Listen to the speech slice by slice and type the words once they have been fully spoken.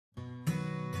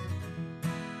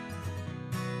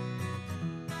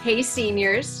Hey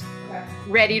seniors,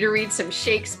 ready to read some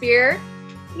Shakespeare?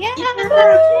 Yeah.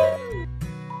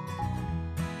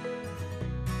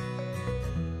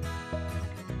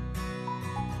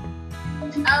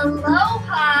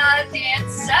 Aloha,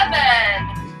 Dance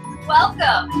 7.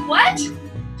 Welcome. What?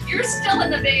 You're still in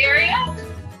the Bay Area?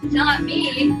 Not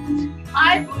me.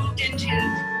 I moved into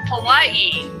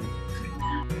Hawaii.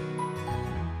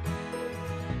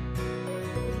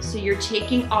 So you're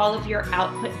taking all of your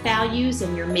output values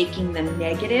and you're making them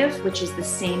negative, which is the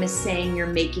same as saying you're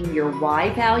making your Y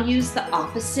values the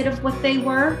opposite of what they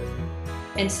were.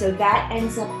 And so that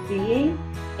ends up being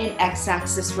an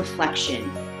x-axis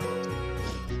reflection.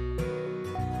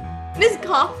 Ms.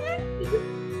 Kaufman?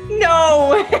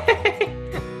 No!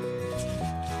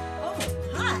 Oh,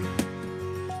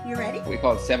 hi. You ready? We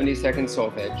call it 70-second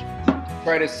solfege.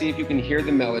 Try to see if you can hear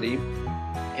the melody,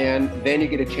 and then you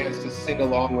get a chance to sing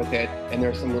along with it, and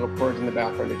there's some little chords in the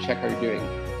background to check how you're doing.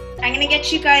 I'm going to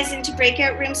get you guys into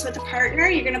breakout rooms with a partner.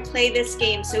 You're going to play this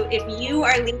game. So if you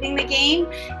are leading the game,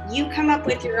 you come up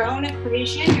with your own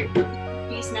equation,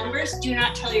 these numbers. Do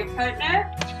not tell your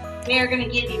partner. They are going to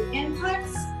give you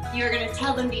inputs. You're going to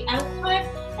tell them the output,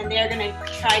 and they're going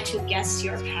to try to guess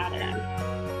your pattern.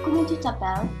 Going to tell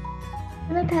Belle.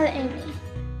 I'm going to tell Amy.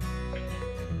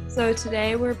 So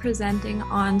today we're presenting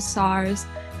on SARS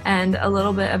and a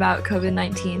little bit about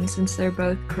COVID-19 since they're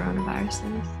both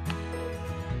coronaviruses.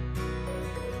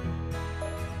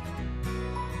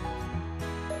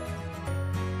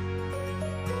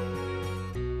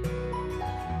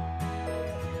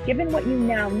 Given what you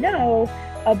now know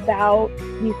about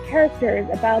these characters,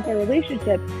 about their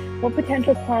relationships, what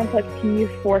potential conflicts can you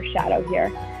foreshadow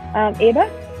here?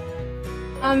 Ava?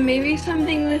 Maybe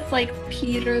something with like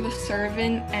Peter the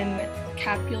servant and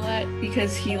Capulet,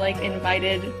 because he like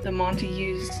invited the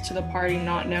Montagues to the party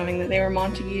not knowing that they were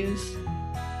Montagues.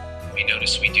 We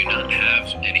notice we do not have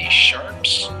any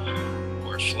sharps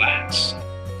or flats.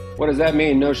 What does that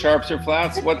mean? No sharps or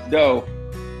flats? What's dough?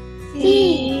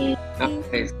 C.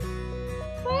 Nice.